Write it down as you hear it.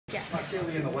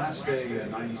Kayleigh, in the last day,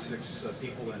 96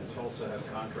 people in Tulsa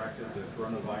have contracted the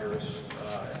coronavirus.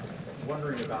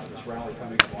 Wondering about this rally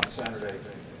coming up on Saturday.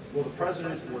 Will the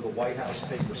President or the White House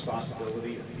take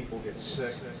responsibility if people get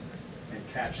sick and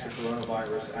catch the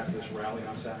coronavirus at this rally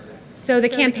on Saturday? So the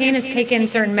campaign has taken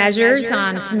certain measures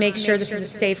to make sure this is a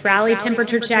safe rally,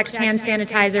 temperature checks, hand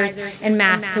sanitizers, and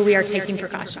masks, so we are taking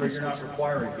precautions. But you're not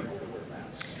requiring people to wear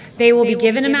masks. They will be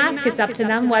given a mask. It's up to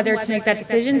them whether to make that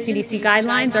decision. CDC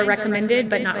guidelines are recommended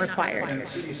but not required. And the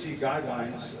CDC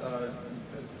guidelines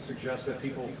suggest that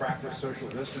people practice social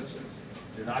distancing.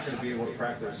 You're not going to be able to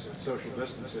practice social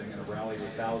distancing in a rally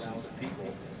with thousands of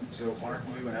people. So aren't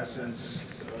you, in essence,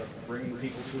 bringing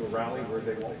people to a rally where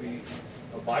they won't be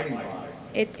abiding by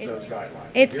those guidelines?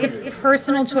 It's the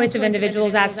personal choice of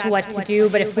individuals as to what to do,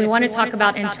 but if we want to talk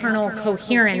about internal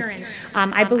coherence,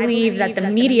 I believe that the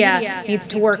media needs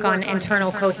to work on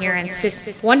internal coherence.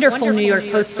 This wonderful New York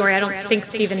Post story, I don't think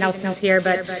Stephen Nelson's here,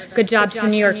 but good job to the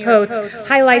New York Post,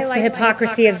 highlights the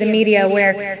hypocrisy of the media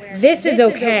where this is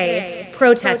okay,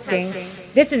 protesting,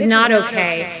 this is not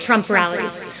okay, Trump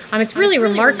rallies. It's really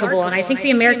remarkable, and I think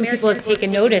the American people have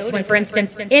taken notice when, for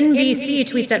instance, NBC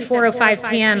tweets at 4:05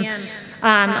 p.m.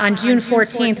 On June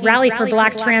 14th, rally for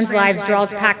Black trans lives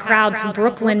draws packed crowd to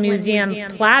Brooklyn Museum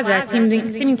Plaza,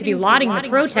 seeming to be lauding the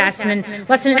protest, and then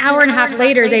less than an hour and a half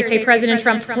later, they say President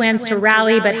Trump plans to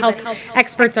rally, but health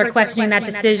experts are questioning that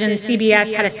decision.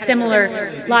 CBS had a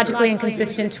similar, logically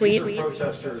inconsistent tweet.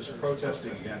 Protesters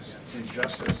protesting against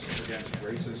injustice, against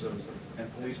racism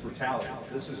and police brutality.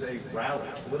 This is a rally,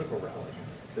 a political rally.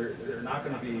 They're not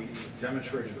going to be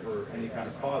demonstrated for any kind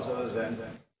of cause other than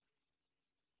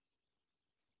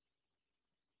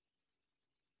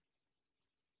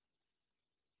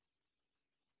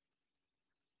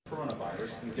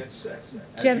coronavirus and get sick.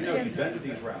 As you know, you've been to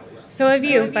these rallies. So have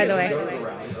you, by the way. Go to the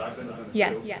rallies. I've been to them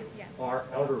yes. too. Are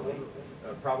elderly,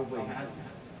 probably have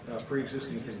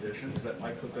pre-existing conditions that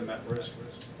might put them at risk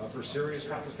for serious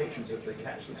complications if they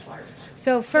catch this virus.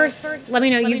 So first, let me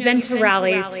know, you've been to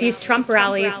rallies, these Trump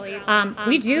rallies.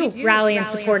 We do rally in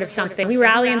support of something. We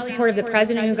rally in support of the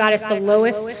president who got us the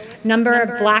lowest number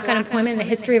of black unemployment in the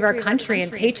history of our country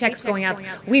and paychecks going up.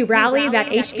 We rally that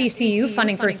HBCU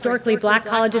funding for historically black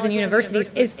colleges and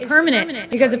universities is permanent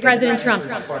because of President Trump.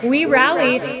 We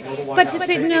rally, but to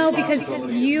say no, because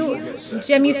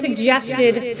Jim, you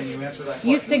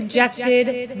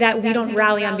suggested that we don't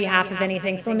rally on behalf of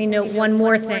anything. So let me note one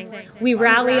more thing. We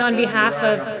rally on behalf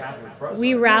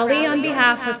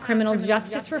of criminal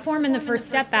justice reform and the First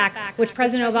Step Act, which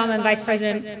President Obama and Vice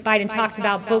President Biden talked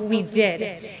about, but we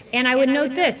did. And I would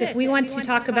note this, if we want to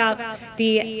talk about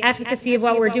the efficacy of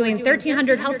what we're doing,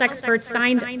 1,300 health experts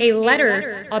signed a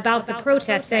letter about the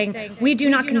protest saying, we do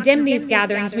not condemn these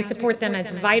gatherings, we support them as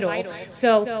vital.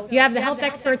 So you have the health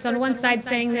experts on one side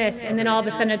saying this, and then all of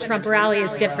a sudden a Trump rally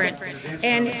is different.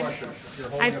 And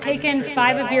I've taken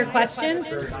 5 of your questions.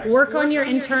 Work on your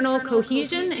internal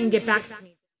cohesion and get back to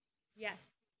me. Yes.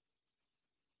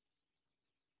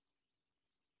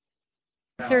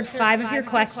 Answered 5 of your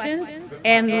questions,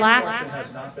 and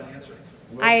last,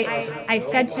 I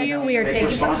said to you we are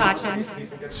taking precautions.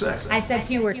 I said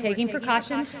to you we're taking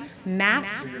precautions.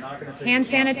 Mask, hand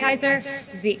sanitizer,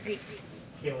 Zeke.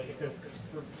 Kayleigh, so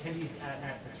for attendees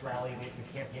at this rally,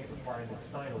 the campaign required them to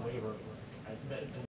sign a waiver.